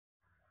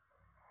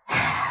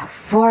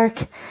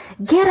Fork,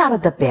 get out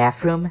of the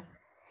bathroom.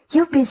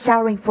 You've been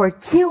showering for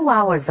 2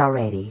 hours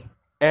already.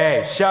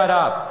 Hey, shut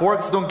up.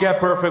 Forks don't get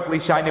perfectly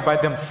shiny by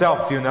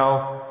themselves, you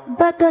know.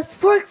 But does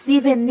Forks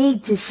even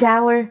need to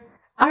shower?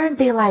 Aren't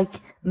they like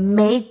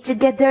made to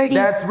get dirty?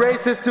 That's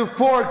racist to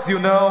Forks, you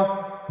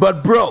know.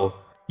 But bro,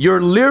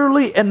 you're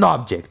literally an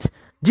object.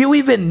 Do you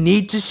even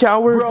need to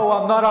shower? Bro,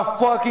 I'm not a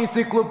fucking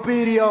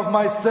encyclopedia of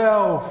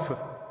myself.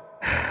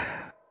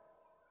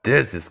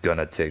 This is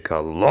gonna take a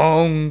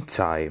long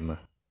time.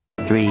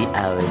 3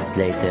 hours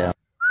later.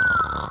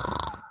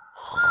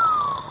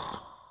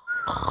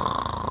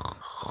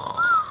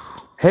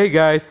 Hey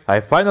guys, I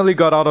finally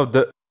got out of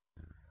the...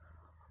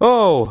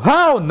 Oh,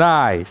 how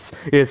nice!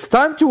 It's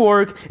time to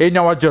work and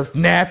now I just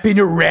napping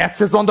your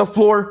asses on the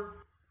floor.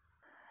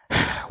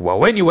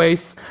 Well,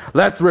 anyways,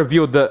 let's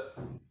review the...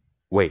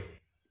 Wait,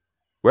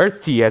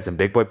 where's TS and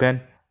Big Boy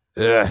Pen?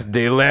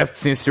 They left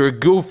since your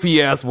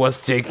goofy ass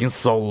was taking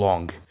so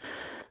long.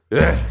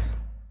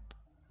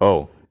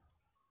 Oh.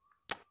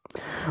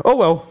 Oh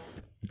well,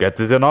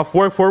 gets us enough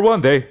work for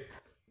one day.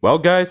 Well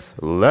guys,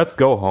 let's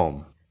go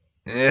home.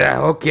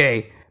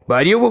 Okay,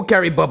 but you will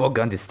carry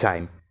Bubblegum this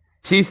time.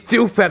 She's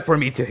too fat for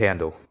me to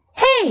handle.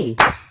 Hey!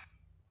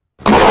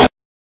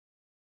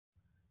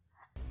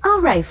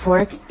 Alright,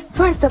 Fork.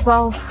 First of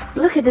all,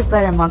 look at this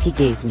letter Monkey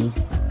gave me.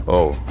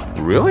 Oh,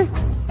 really?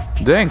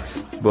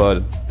 Thanks,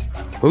 but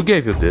who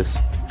gave you this?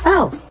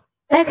 Oh,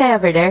 that guy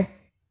over there.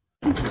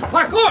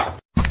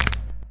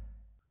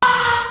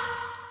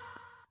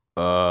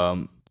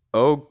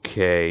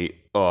 Okay,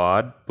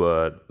 odd,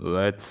 but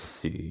let's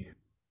see.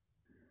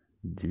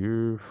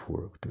 Dear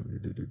Fork.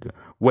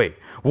 Wait,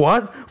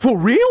 what? For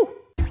real?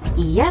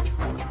 Yep.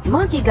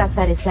 Monkey got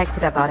satisfied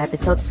about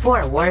episodes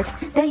 4 work,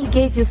 then he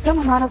gave you some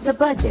amount of the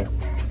budget.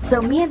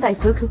 So me and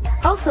Daifuku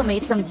also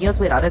made some deals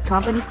with other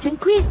companies to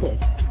increase it.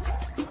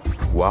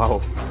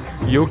 Wow,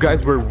 you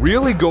guys were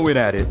really going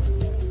at it.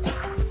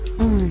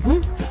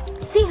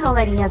 See how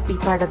letting us be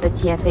part of the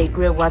TFA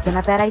group wasn't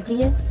a bad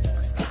idea?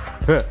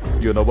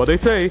 You know what they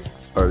say,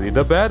 early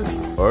the bed,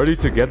 early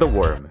to get the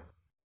worm.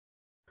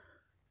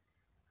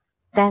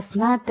 That's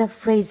not the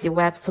phrase, you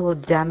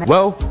absolute dumbass.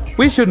 Well,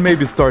 we should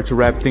maybe start to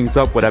wrap things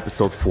up with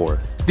episode 4.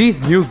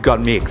 These news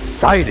got me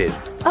excited.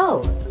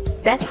 Oh,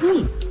 that's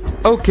me.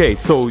 Okay,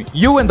 so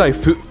you and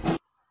Daifuku...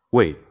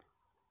 Wait,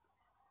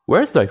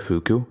 where's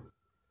Daifuku?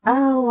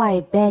 Oh,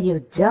 I bet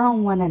you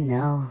don't wanna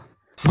know.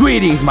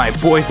 Greetings, my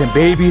boys and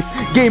babies.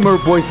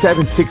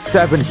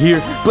 GamerBoy767 here,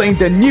 playing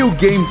the new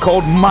game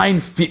called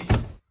Minefield.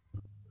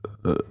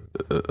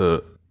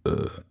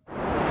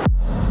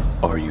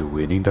 Are you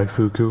winning,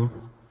 Daifuku?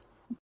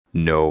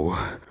 No.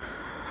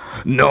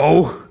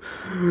 No!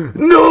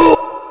 No!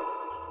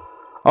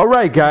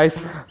 Alright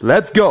guys,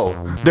 let's go.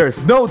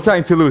 There's no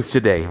time to lose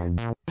today.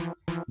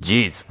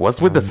 Jeez, what's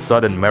with the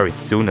sudden merry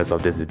soonness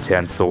of this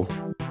utensil?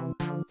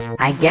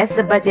 I guess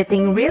the budget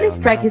thing really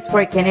struck his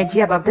fork energy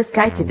above the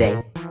sky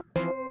today.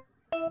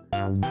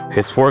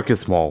 His fork is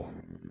small.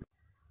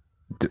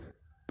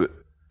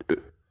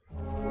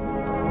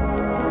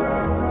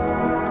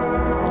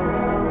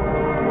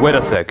 Wait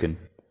a second.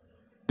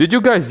 Did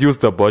you guys use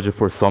the budget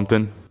for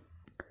something?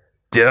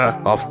 Duh,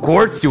 of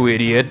course, you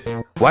idiot.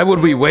 Why would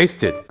we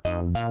waste it?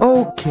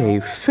 Okay,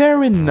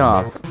 fair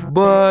enough,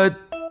 but...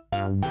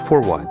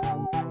 for what?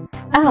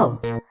 Oh,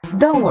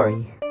 don't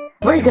worry.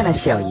 We're gonna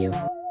show you.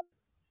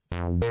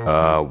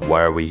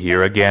 Why are we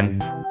here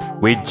again?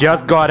 We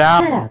just got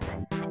out! Shut up.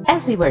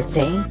 As we were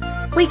saying,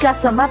 we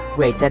got some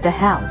upgrades at the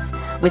house,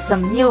 with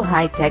some new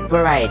high-tech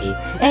variety,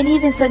 and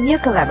even some new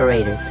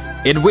collaborators.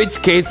 In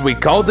which case we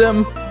call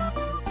them...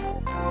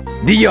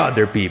 the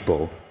other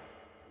people.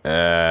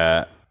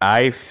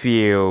 I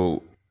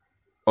feel...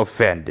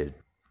 offended.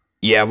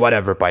 Yeah,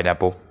 whatever,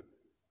 Pineapple.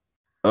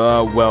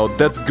 Well,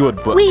 that's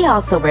good, but... We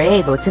also were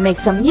able to make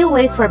some new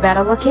ways for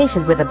battle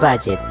locations with a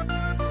budget.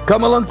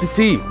 Come along to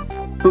see.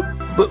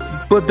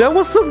 But that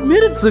was some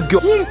minutes ago.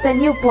 Here's the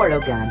new portal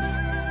guns,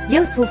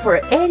 useful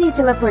for any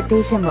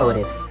teleportation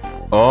motives.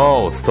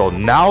 Oh, so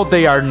now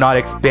they are not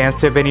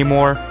expensive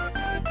anymore?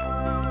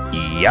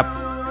 Yep.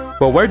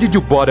 But where did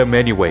you buy them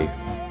anyway?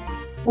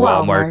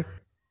 Walmart.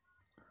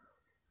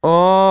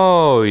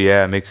 Oh,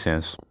 yeah, makes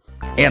sense.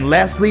 And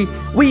lastly,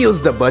 we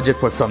used the budget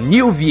for some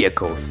new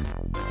vehicles.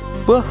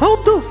 But how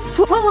the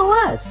fuck? Follow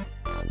us!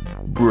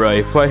 Bruh,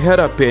 if I had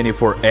a penny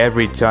for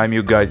every time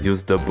you guys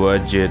used the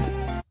budget,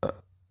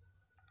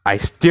 I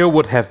still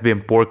would have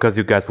been poor cause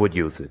you guys would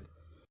use it.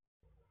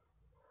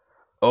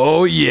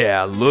 Oh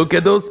yeah, look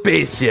at those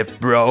spaceships,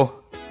 bro.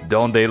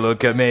 Don't they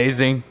look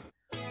amazing?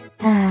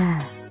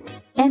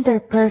 And their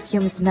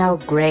perfume smell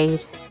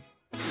great.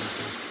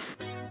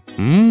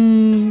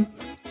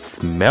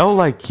 Smell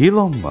like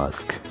Elon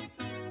Musk.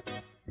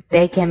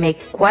 They can make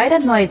quite a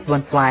noise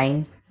when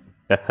flying.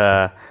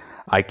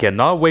 I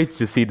cannot wait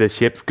to see the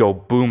ships go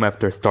boom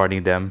after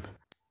starting them.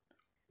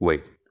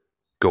 Wait,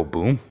 go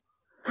boom?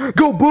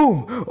 Go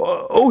boom!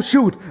 Oh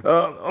shoot!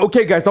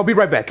 Okay guys, I'll be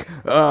right back.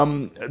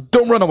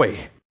 Don't run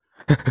away.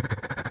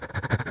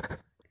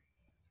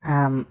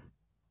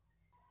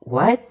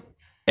 What?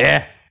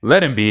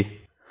 let him be.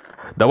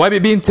 The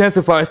YBB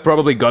intensifier is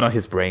probably gone on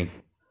his brain.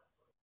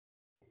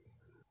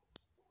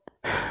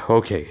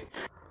 Okay.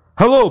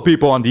 Hello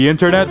people on the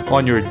internet,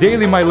 on your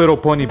daily My Little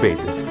Pony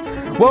basis.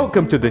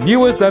 Welcome to the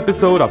newest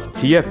episode of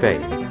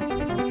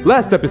TFA.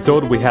 Last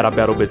episode we had a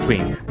battle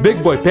between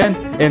Big Boy Pen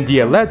and the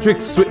electric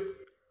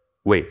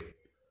Wait.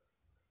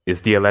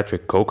 Is the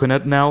electric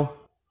coconut now?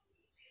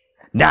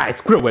 Nah,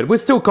 screw it, we're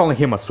still calling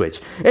him a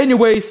switch.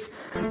 Anyways,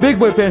 Big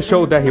Boy Pen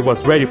showed that he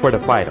was ready for the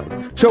fight out,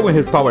 showing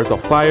his powers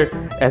of fire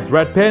as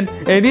Red Pen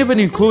and even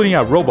including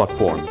a robot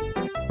form.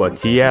 But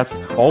TS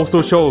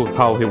also showed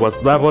how he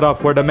was leveled up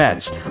for the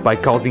match by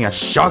causing a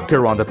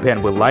shocker on the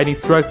pen with lightning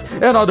strikes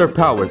and other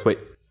powers. Wait,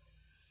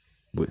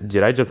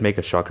 did I just make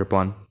a shocker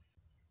pun?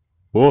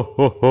 Oh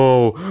ho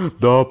ho,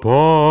 the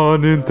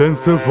pun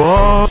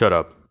intensifies. Shut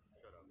up.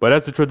 But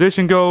as the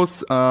tradition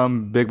goes,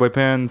 Big Boy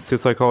Pen,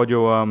 since I called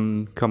you,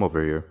 come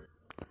over here.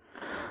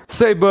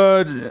 Say,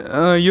 bud,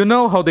 you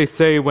know how they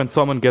say when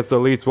someone gets the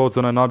least votes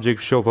on an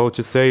object, she'll vote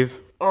to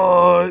save?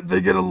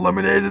 They get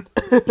eliminated?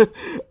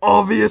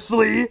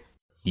 Obviously.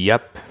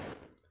 Yep.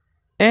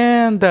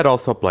 And that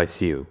also applies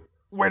to you.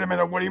 Wait a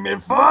minute, what do you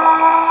mean?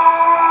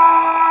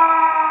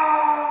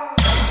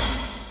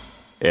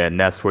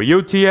 And as for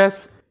you,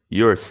 TS,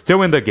 you're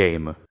still in the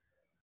game.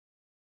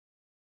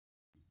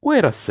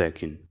 Wait a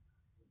second.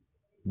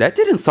 That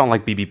didn't sound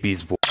like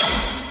BBP's voice.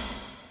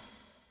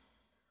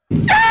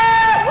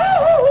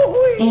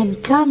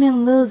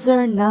 Incoming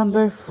loser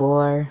number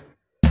 4.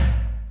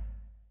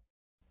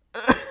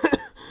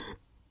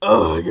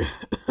 Oh,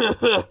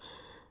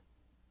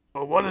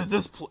 what is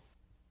this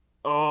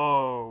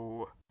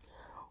Oh.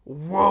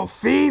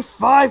 Wolfie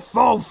 5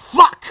 oh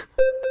fuck!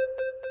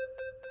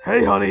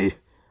 Hey, honey.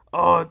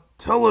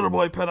 Tell Little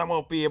Boy Pen I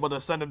won't be able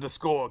to send him to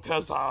school,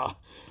 cause,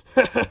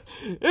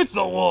 it's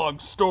a long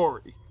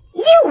story.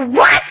 You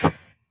what?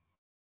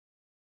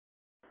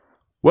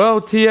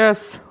 Well,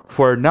 TS,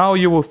 for now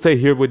you will stay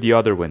here with the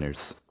other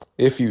winners.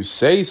 If you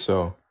say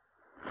so.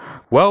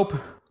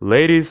 Welp,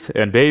 ladies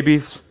and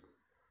babies,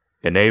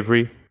 and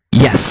Avery.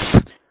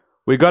 Yes.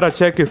 We gotta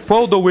check if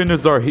all the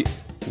winners are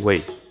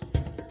Wait.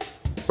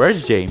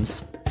 Where's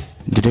James?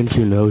 Didn't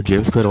you know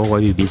James got all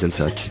YBBs and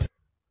such?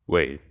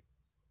 Wait.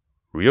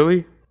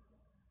 Really?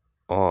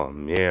 Oh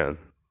man.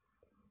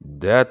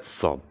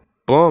 That's a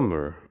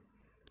bummer.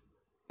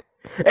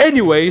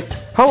 Anyways,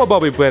 how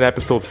about we play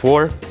episode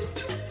 4?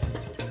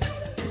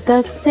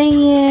 The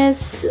thing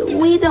is,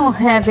 we don't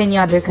have any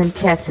other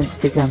contestants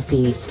to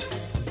compete.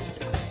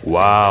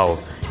 Wow,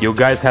 you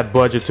guys had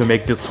budget to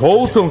make this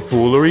whole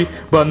tomfoolery,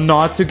 but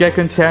not to get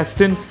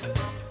contestants?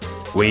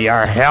 We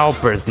are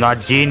helpers,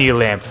 not genie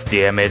lamps,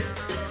 damn it.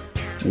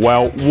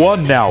 Well, what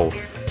now?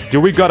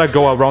 Do we gotta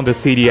go around the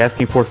city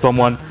asking for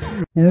someone?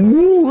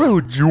 Oh,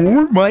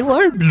 join my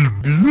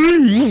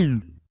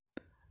YBB.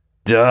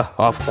 Duh,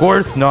 of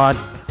course not.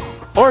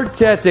 Our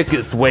tactic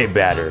is way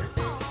better.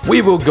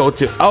 We will go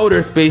to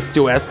outer space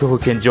to ask who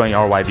can join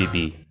our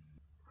YBB.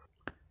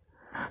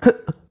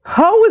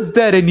 How is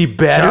that any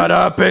better? Shut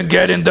up and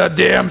get in the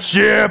damn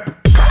ship!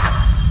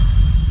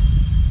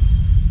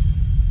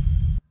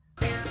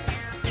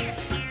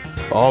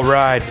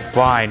 Alright,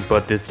 fine,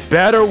 but this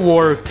better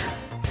work.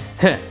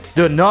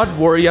 Do not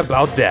worry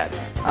about that.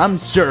 I'm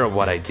sure of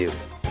what I do.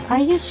 Are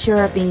you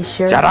sure of being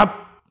sure? Shut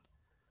up!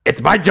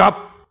 It's my job!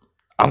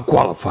 I'm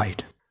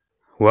qualified.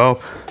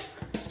 Well,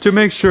 to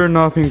make sure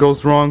nothing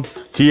goes wrong,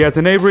 TS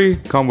and Avery,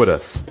 come with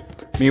us.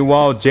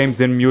 Meanwhile,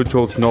 James and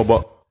Mutual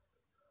Snowball...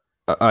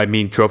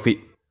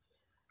 Trophy...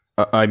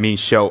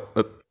 Shell...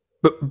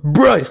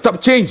 Bruh,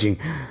 stop changing!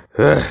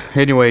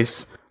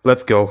 Anyways,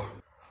 let's go.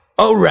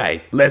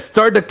 Alright, let's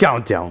start the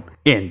countdown.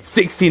 In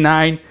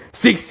 69,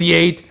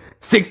 68,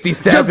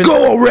 67... Just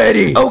go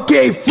already!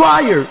 Okay,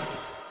 fire!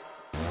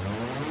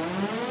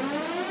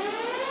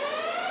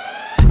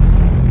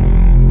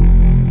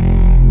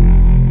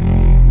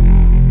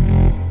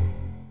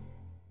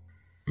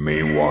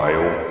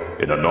 Meanwhile,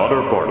 in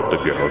another part of the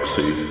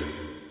galaxy...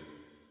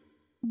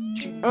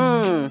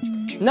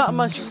 Not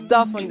much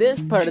stuff on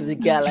this part of the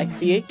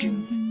galaxy.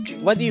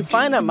 What do you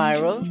find,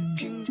 Admiral?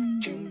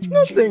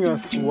 Nothing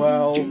as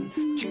well.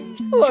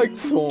 I like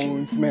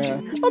songs,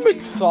 man. I'm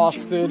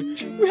exhausted.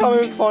 We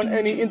haven't found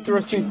any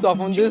interesting stuff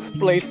on this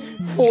place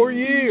for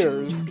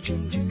years.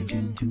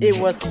 It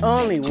was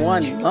only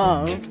 1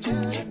 month.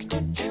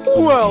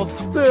 Well,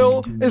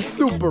 still, it's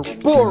super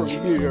boring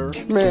here,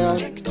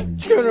 man.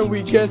 Can't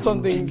we get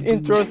something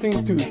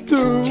interesting to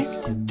do?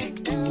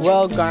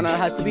 Well, gonna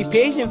have to be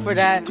patient for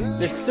that.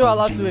 There's still a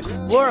lot to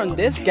explore on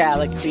this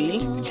galaxy.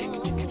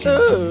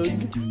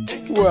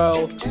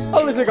 Well,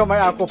 at least I got my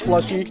Aqua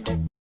plushie.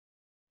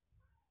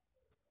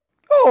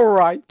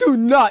 Alright, do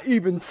not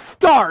even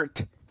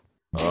start!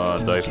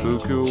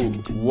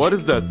 Daifuku, what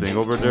is that thing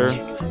over there?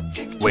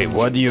 Wait,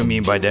 what do you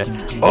mean by that?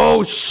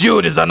 Oh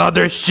shoot, it's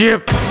another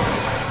ship!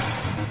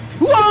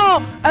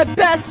 Whoa! I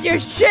passed your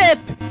ship!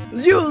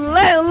 You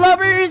land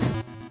lovers!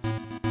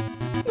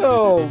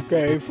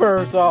 Okay,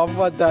 first off,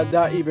 what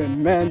that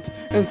even meant,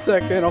 and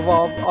second of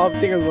all, I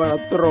think I'm gonna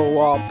throw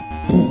up.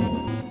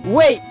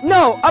 Wait,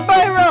 no,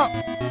 Admiral!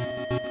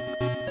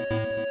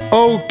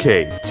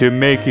 Okay, to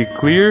make it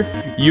clear,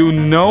 you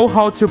know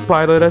how to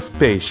pilot a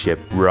spaceship,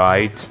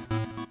 right?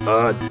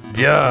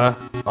 Duh.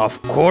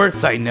 Of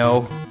course I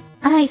know.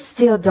 I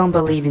still don't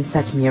believe in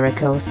such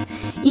miracles.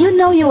 You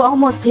know you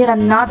almost hit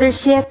another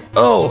ship?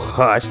 Oh,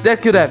 hush,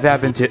 that could have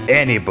happened to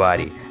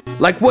anybody.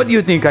 Like, what do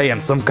you think I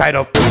am, some kind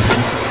of...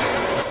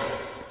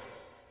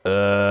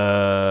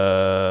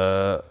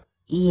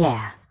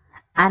 Yeah,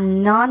 a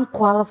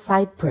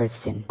non-qualified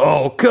person.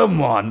 Oh,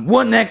 come on.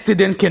 One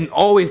accident can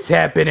always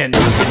happen and...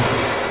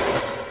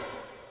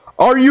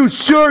 Are you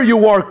sure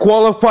you are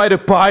qualified a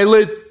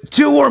pilot?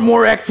 2 or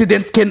more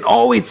accidents can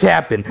always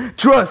happen.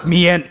 Trust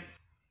me and...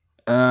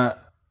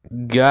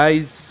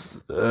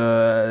 Guys,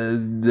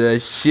 the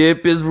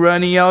ship is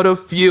running out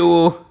of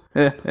fuel.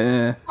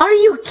 Are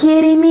you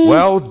kidding me?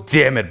 Well,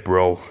 damn it,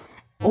 bro.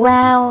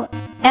 Well,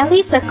 at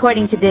least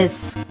according to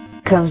this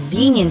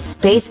convenient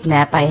space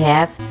map I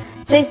have,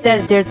 says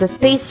that there's a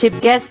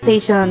spaceship gas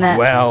station on a...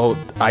 Well,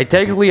 I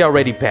technically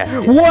already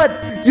passed it. What?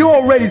 You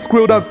already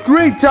screwed up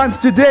 3 times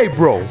today,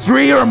 bro.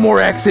 3 or more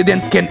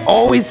accidents can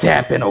always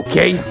happen,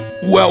 okay?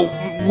 Well,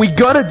 we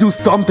gotta do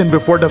something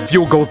before the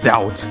fuel goes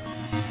out.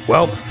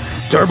 Well,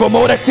 turbo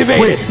mode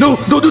activated. Wait, no,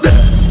 don't do that.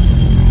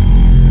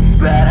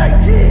 Bad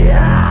idea.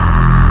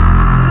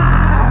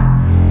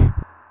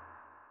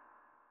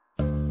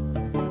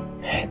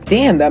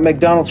 Damn, that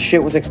McDonald's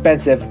shit was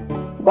expensive.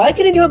 Why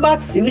couldn't you have bought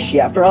sushi?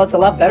 After all, it's a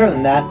lot better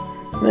than that.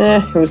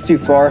 It was too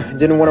far.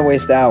 Didn't want to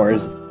waste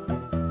hours.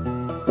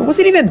 It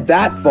wasn't even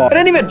that far. I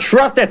didn't even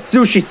trust that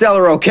sushi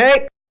seller,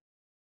 okay?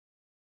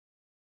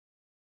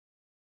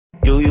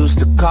 You used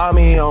to call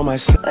me on my...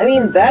 I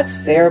mean, that's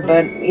fair,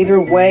 but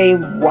either way,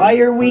 why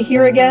are we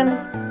here again?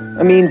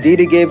 I mean,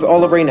 Dita gave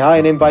Oliver and I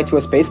an invite to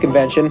a space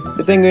convention.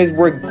 The thing is,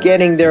 we're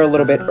getting there a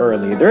little bit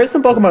early. There is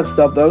some Pokemon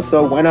stuff, though,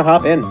 so why not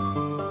hop in?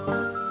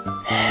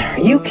 Are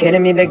you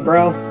kidding me, big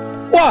bro?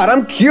 What?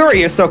 I'm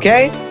curious,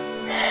 okay?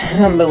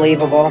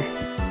 Unbelievable.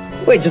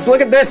 Wait, just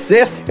look at this,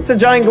 sis. It's a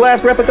giant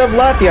glass replica of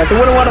Latias. I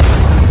wouldn't want to...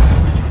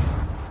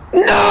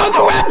 No,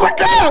 the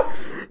replica!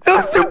 It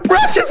was too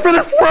precious for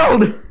this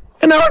world!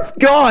 And now it's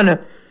gone!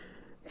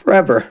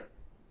 Forever.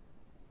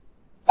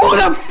 Who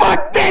the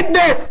fuck did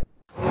this?!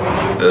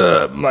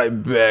 My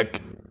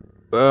back.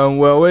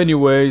 Well,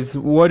 anyways,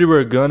 what you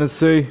were gonna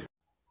say?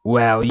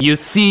 Well, you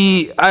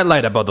see, I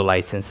lied about the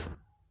license.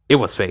 It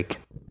was fake.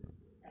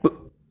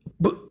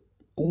 But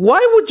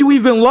why would you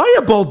even lie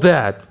about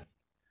that?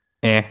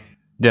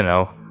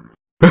 Dunno.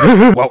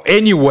 Well,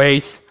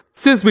 anyways,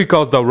 since we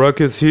caused a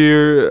ruckus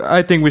here,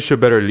 I think we should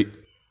better leave.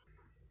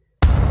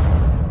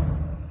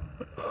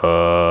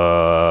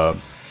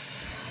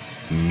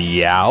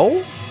 Meow?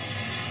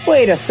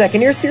 Wait a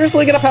second, you're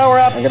seriously gonna power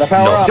up? I'm gonna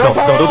power up. No.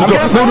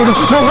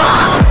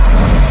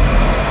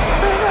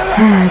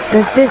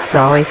 Does this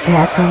always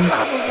happen?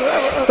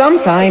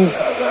 Sometimes.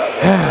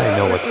 I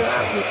know what's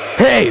happening.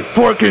 Hey,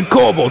 Fork and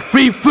Cobalt,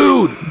 free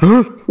food!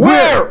 Huh?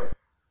 Where?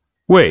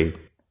 Wait,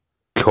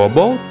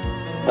 Cobalt?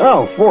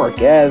 Oh,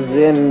 Fork, as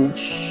in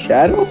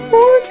Shadow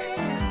Fork?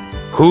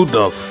 Who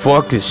the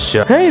fuck is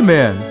Hey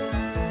man,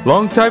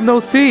 long time no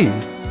see.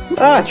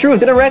 Ah, true,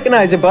 didn't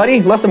recognize it,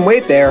 buddy. Lost some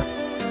weight there.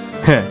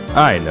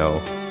 I know.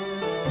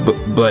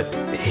 But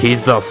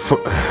he's a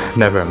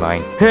never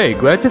mind. Hey,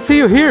 glad to see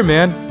you here,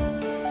 man.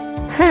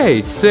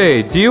 Hey,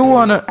 say, do you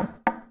wanna...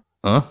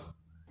 Huh?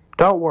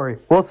 Don't worry,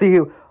 we'll see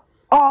you.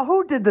 Oh,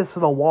 who did this to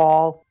the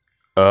wall?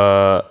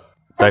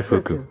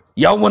 Daifuku.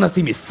 Y'all wanna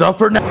see me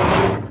suffer now?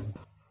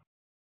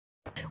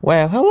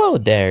 Well, hello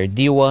there.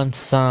 Do you want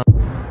some...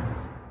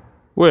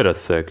 Wait a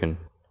second.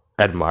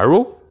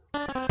 Admiral?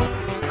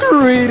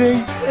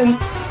 Greetings and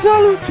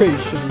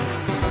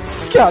salutations,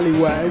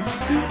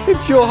 scallywags.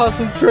 If you'll have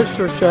some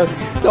treasure chest,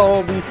 that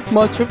will be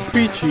much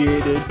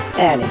appreciated.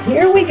 And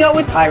here we go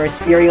with pirate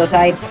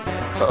stereotypes.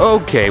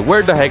 Okay,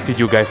 where the heck did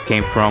you guys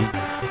came from?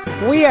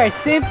 We are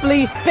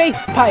simply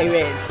space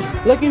pirates,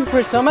 looking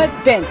for some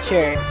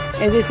adventure.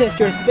 And this is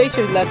your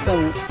spaceship left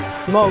some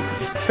smoke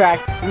track,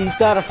 we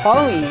thought of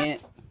following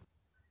it.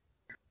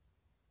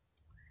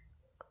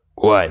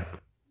 What?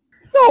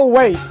 Oh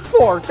wait,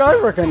 Fork, I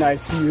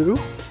recognize you.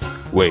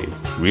 Wait,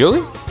 really?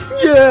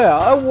 Yeah,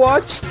 I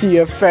watched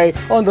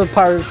TFA on the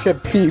pirate ship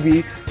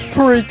TV.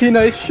 Pretty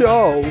nice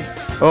show.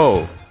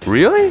 Oh,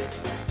 really?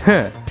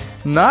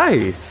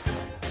 Nice.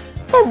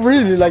 I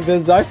really like the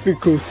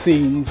Daifuku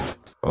scenes.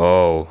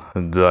 Oh,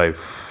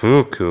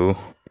 Daifuku.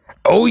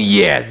 Oh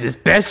yes, the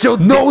special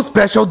no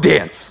special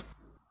dance.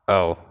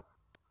 Oh.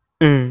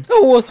 I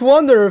was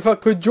wondering if I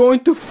could join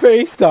to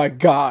face that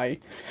guy.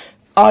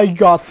 I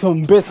got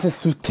some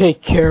business to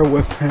take care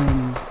with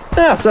him.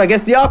 Ah, so I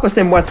guess the Aqua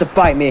Sim wants to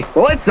fight me.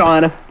 Well, it's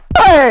on.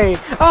 Hey,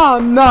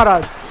 I'm not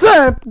a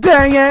simp,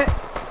 dang it!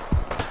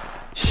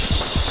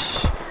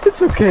 Shh,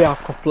 it's okay,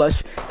 Aqua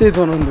Plush. They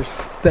don't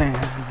understand.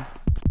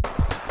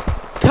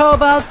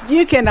 Cobalt,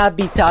 you cannot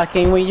be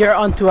talking when you're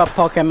onto a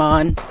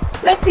Pokemon.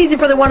 That's easy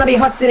for the wannabe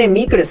Hatsune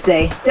Miku to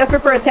say.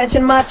 Desperate for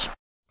attention much?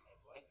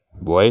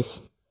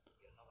 Boys,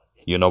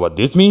 you know what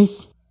this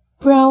means?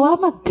 Bro,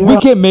 I'm a girl. We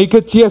can make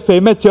a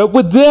TFA match up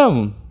with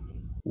them!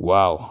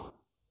 Wow.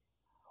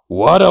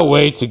 What a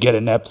way to get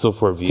an episode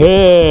for views.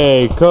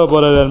 Hey,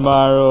 Cobalt and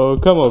Admiral,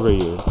 come over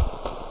here.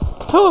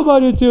 How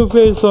about you two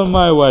face on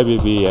my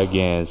YBB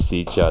against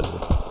each other?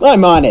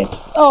 I'm on it.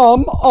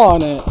 I'm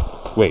on it.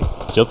 Wait,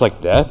 just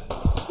like that?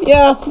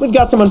 Yeah, we've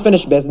got some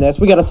unfinished business.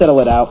 We gotta settle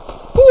it out.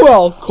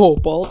 Well,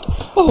 Cobalt,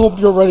 I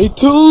hope you're ready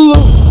to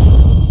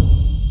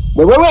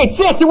Wait,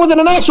 sis! It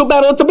wasn't an actual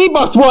battle, it's a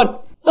beatbox one!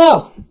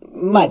 Oh,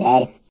 my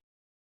bad.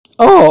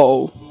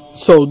 Oh,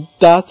 so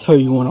that's how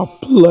you wanna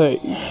play?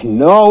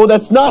 No,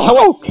 that's not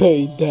how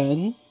Okay,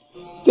 then.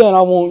 Then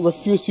I won't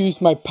refuse to use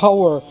my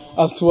power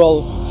as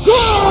well.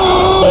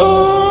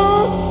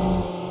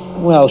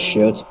 Well,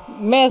 shoot.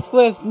 Mess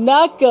with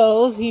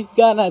Knuckles, he's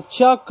gonna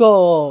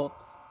chuckle.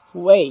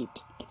 Wait.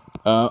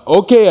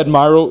 Okay,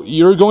 Admiral,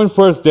 you're going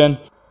first then.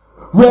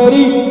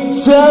 Ready,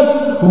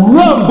 set,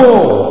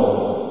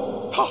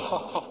 rumble! Ha ha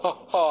ha ha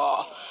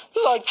ha.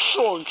 Like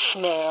songs,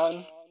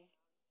 man.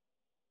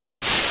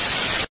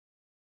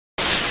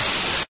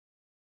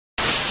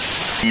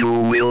 You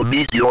will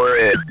meet your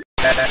end.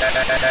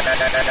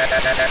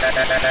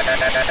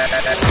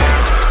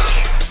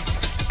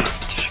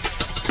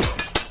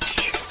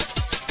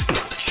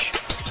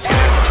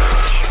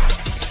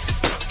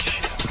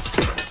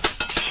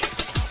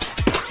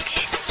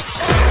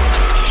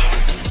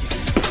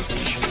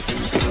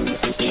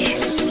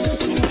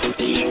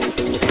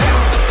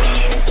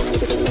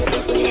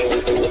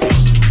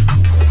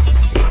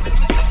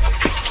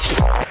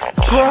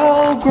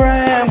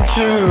 Programmed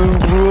to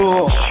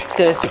rule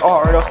this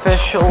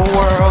artificial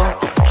world.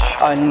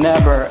 A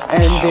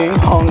never-ending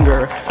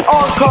hunger.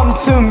 I'll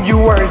consume you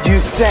where you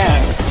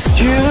stand.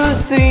 You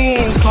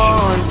seem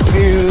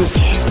confused.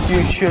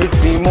 You should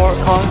be more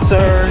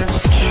concerned.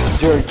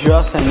 You're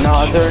just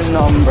another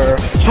number.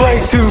 Pray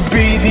to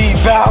be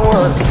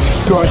devoured.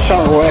 You're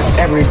stronger with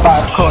every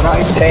bytecode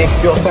I take.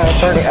 You'll stand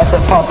turning as a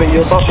puppet.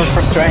 You'll suffer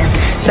for strength.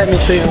 Let me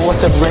show you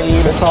what's a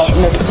brain. It's not a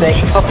mistake.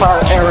 A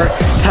fire error.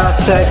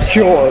 Task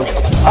secured.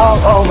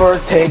 I'll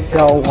overtake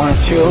the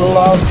ones you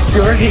love.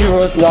 Your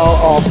heroes now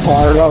are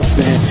part of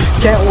me.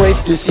 Can't wait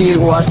to see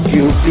what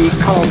you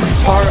become.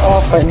 Part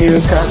of a new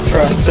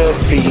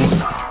catastrophe.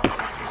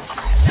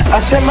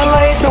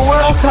 Assimilate the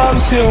world,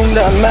 consume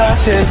the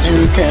masses.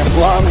 You can't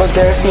run, but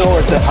there's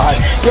nowhere to hide.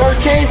 Your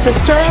case is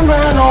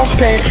terminal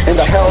pain, and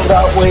the hell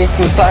that waits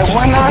inside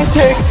when I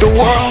take the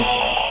world.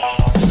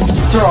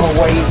 Throw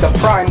away the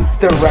prime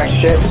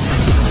directive.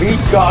 We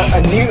got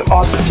a new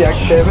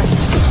objective.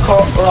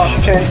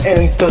 Corruption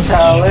in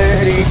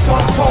totality.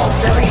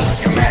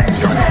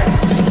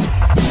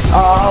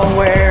 I'll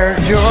wear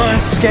your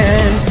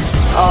skin,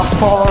 a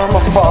form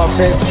of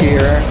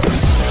puppeteer.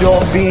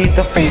 You'll be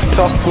the face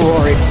of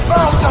glory.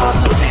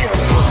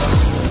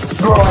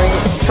 Growing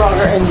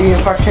stronger in the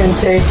infection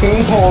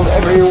taking hold.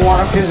 Every one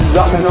of his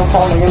domino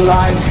falling in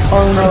line.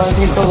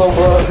 Unrelenting till the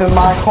world is in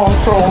my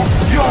control.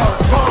 Your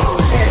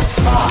food is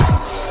mine.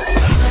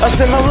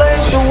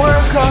 Assimilation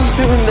will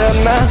consume the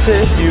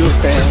masses. You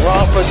can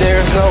run, but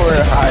there's nowhere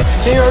to hide.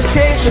 In your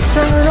cage,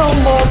 eternal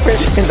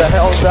morphin. In the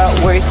hell that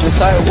waits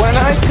inside when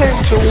I take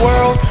the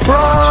world.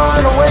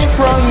 Run away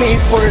from me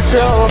for the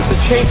thrill of the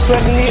chase. But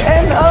in the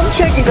end, I'm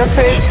shaking the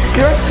face.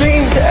 Your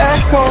screams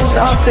echo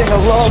nothing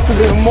alone to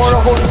the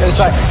immortal hope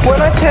inside when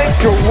I take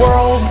your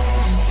world.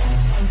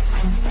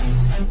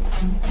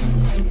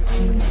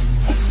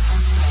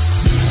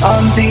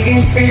 I'm the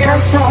fear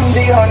from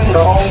the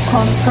unknown,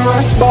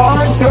 conquerors born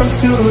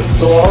to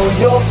soul.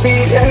 You'll be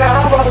an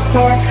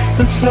avatar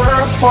to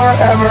serve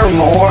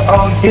forevermore.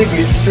 I'll give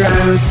you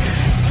strength.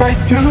 Try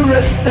to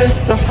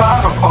resist the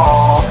final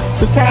call,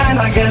 to stand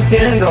against the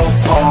end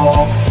of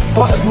all.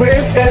 But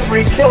with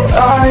every kill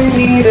I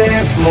need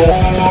it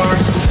more.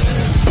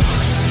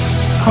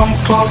 Come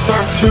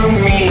closer to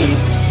me,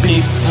 be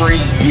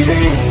freed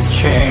in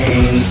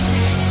chains.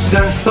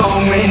 There's so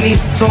many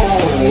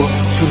souls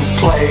to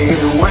play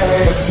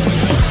with.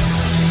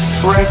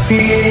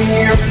 Repeating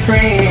your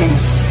scream,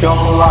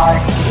 your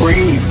life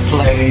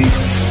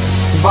replays.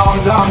 Bow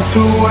down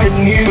to a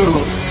new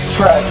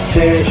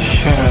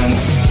tradition.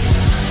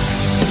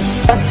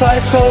 A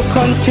cycle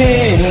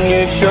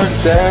continues, your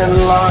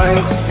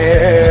deadline's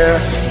here.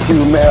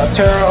 You made a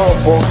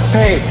terrible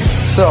fate,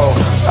 so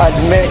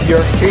admit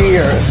your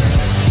fears.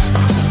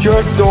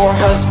 Your door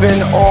has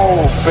been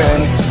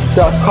opened,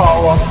 the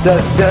call of the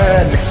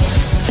dead.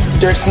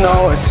 There's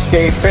no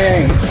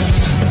escaping,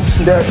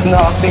 there's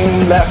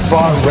nothing left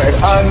but red.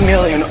 A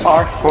million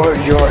arcs for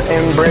your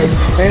embrace,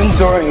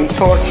 enduring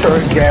torture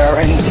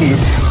guaranteed.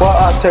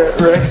 While a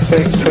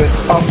terrific twist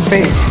of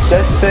fate,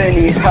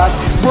 destiny has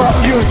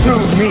brought you to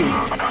me.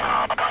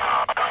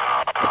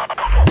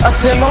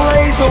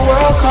 Assimilate the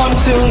world,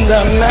 consume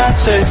the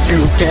masses.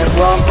 You can't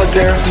run, but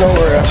there's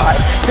nowhere to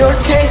hide. Your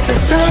case is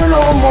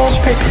eternal,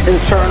 most pain,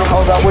 internal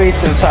hell that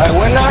waits inside.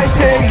 When I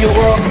take your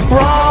world,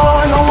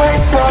 run away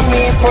from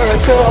me for the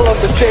thrill of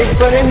the chase.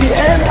 But in the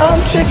end,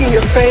 I'm shaking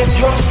your face.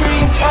 Your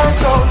screams are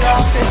so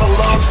now, say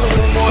hello to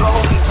the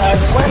mortal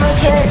inside. When I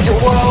take your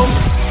world.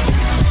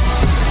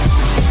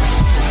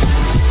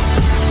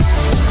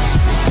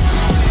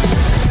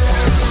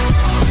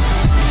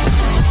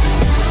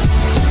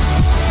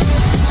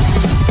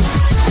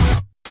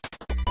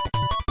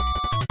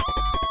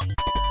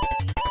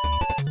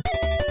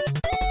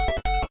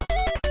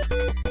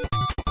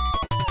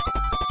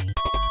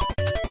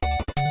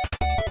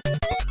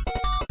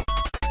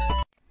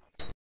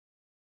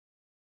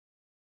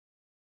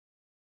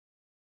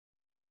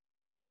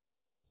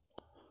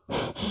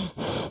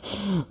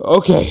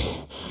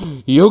 Okay,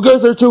 you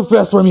guys are too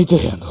fast for me to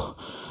handle.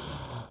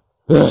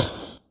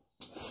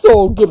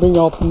 So, giving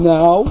up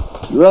now?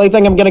 You really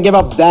think I'm gonna give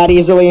up that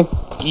easily?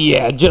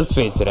 Yeah, just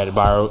face it,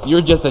 Admiral.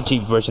 You're just a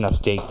cheap version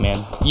of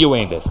Tankman. You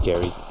ain't that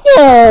scary.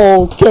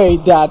 Okay,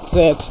 that's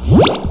it.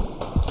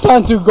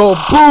 Time to go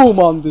boom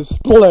on this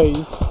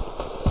place.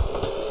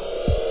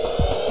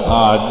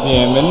 Aw,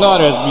 damn it, not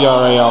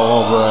SBRA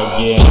all over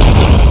again.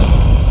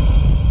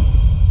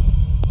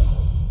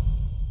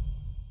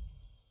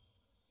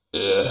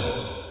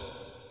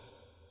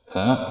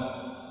 Huh?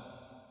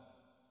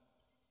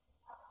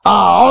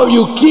 Ah, are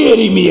you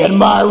kidding me,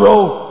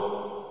 Admiral?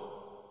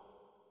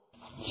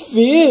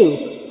 Phew!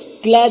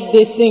 Glad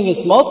this thing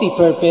is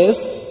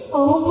multi-purpose.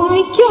 Oh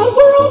my god,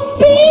 we're on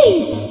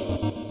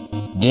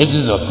space! This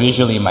is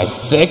officially my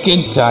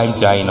second time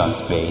dying on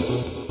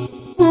space.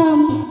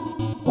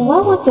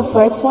 What was the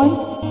first one?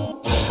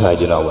 I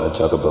do not want to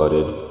talk about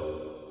it.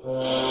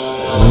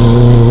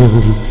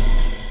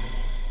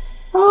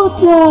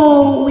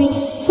 Although, we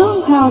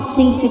somehow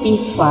seem to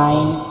be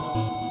fine.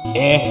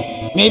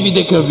 Maybe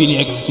the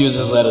convenient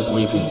excuses let us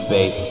breathe in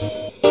space.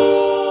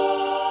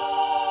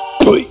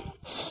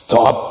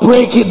 Stop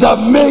breaking the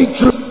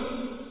matrix!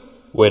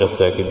 Wait a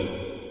second.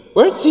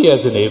 Where's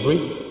CS and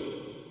Avery?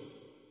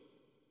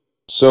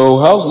 So,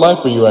 how's life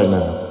for you right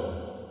now?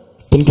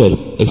 Been good,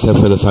 except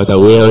for the fact that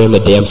we are in the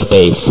damn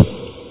space.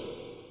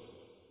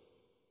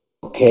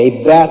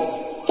 Okay, that's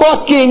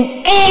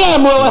fucking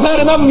Admiral! I've had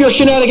enough of your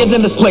shenanigans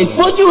in this place.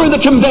 First you were in the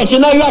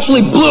convention, now you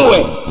actually blew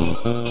it!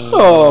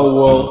 Oh,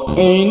 well,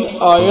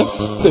 ain't I a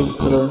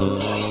stinker?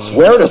 I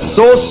swear to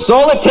soul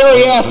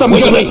solitary ass I'm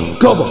gonna— Wait,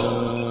 Cobalt!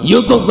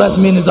 Use those last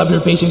minutes of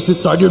your patience to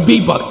start your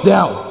beatbox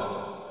now!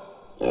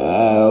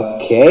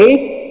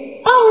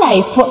 Okay.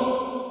 Alright,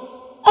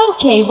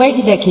 okay, where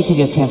did that kicking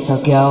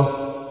utensil go?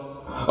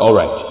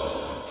 Alright,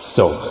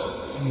 so,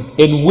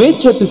 in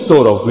which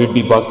episode of Weird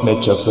Beatbox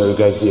Matchups are you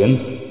guys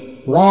in?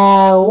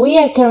 Well, we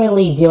are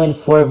currently doing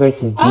 4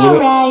 versus 0.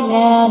 Alright,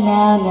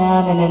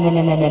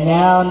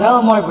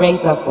 no more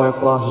breaks of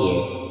fourth wall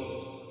here.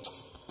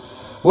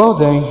 Well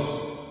dang.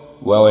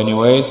 Well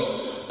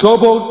anyways,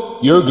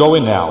 Cobalt, you're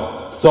going now.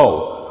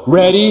 So,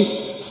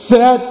 ready,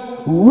 set,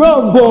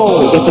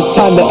 rumble! I guess it's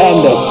time to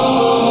end this.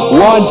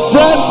 1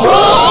 set,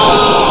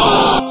 run!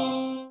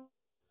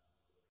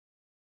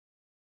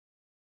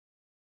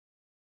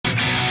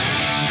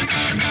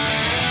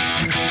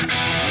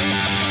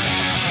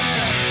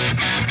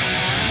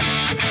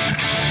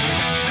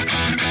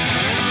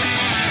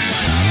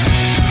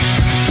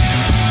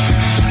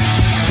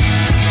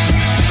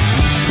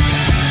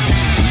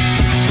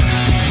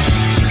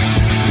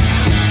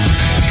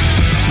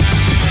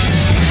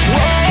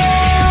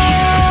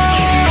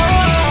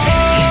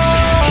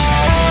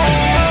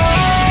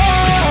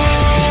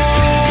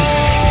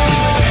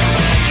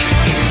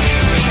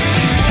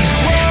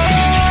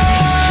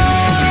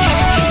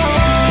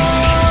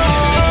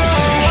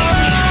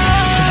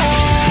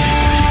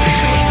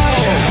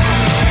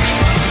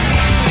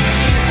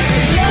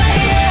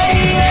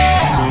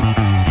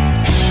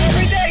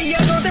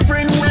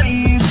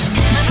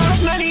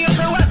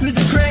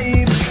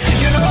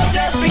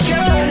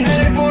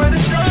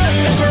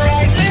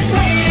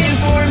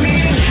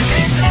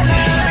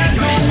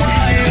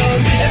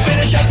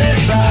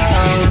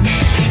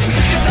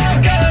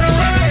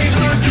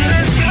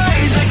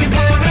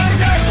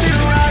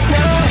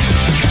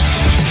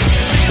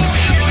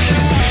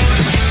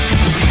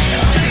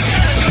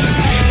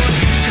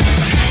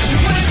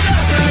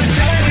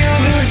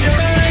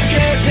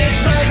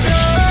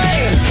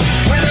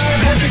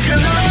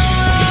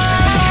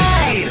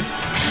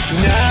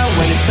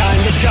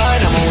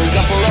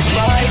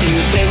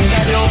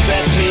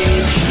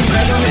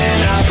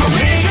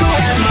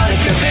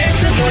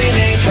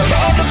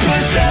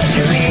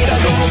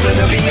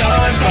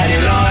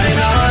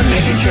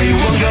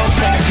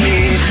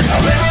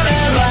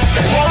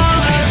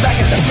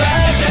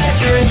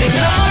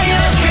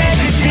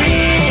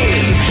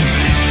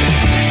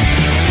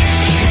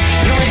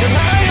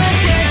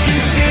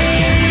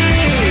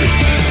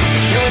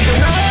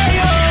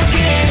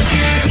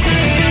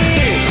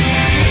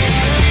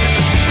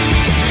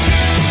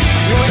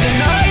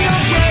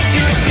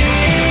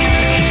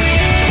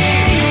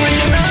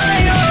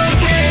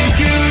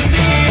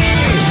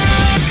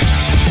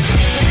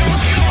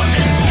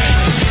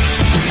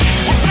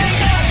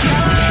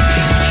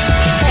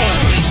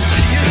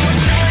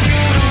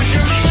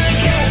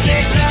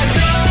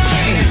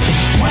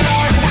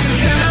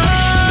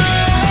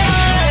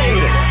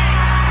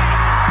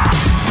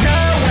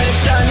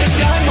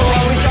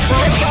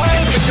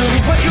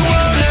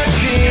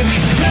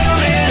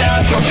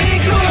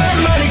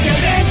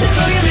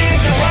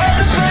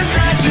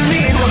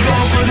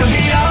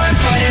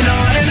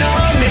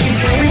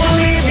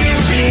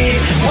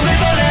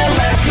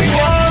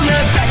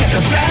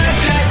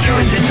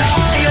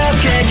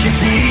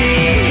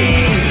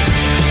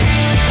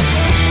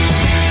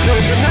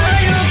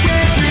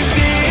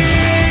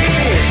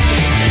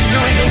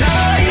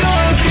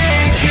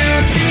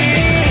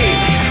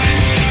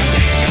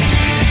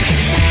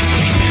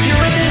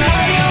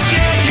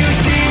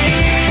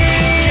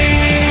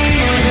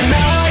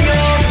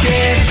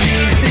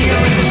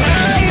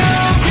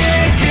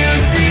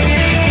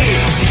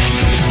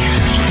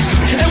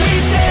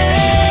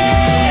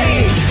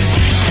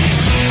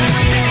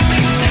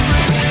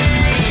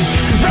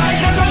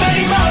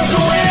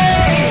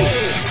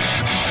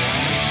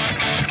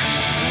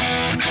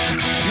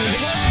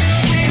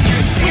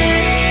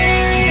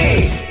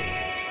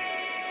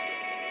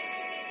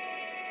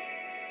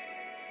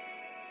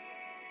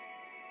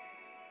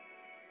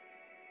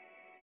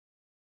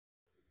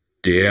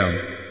 Damn.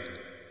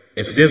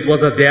 If this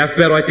was a death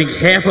battle, I think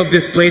half of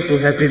this place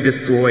would have been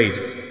destroyed.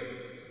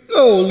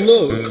 Oh,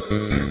 look.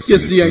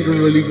 Guess the anger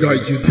really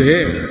got you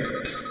there.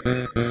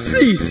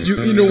 Cease, you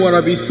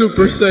wannabe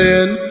Super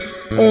Saiyan.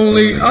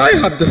 Only I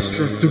have the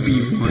strength to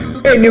be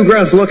one. Hey,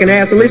 Newgrounds looking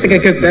ass, at least I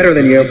can cook better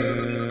than you.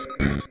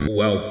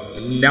 Well,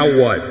 now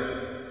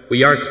what?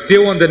 We are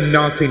still on the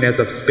nothingness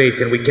of space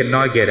and we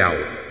cannot get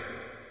out.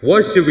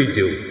 What should we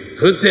do?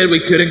 Who said we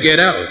couldn't get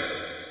out?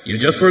 You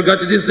just forgot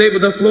to disable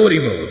the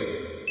floating mode.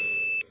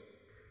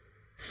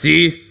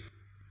 See?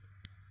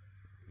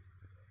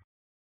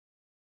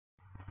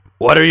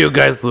 What are you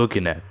guys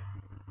looking at?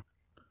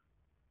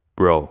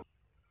 Bro.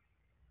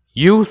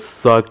 You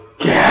suck.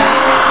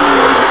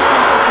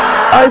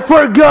 I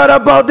forgot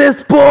about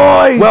this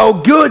boy! Well,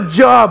 good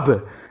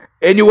job!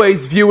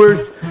 Anyways,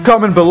 viewers,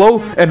 comment below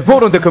and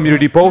vote on the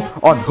community poll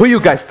on who you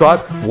guys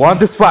thought won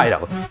this fight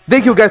out.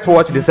 Thank you guys for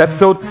watching this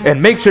episode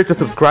and make sure to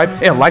subscribe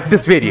and like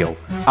this video.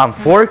 I'm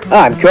Fork.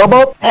 I'm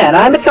Cobalt. And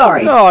I'm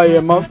Hikari. I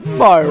am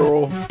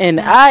Admiral. And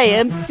I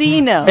am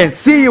Xeano. And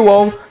see you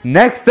all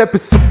next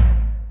episode.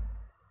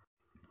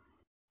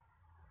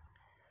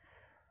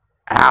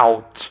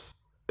 Ouch.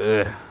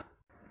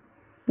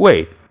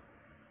 Wait.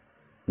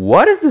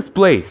 What is this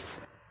place?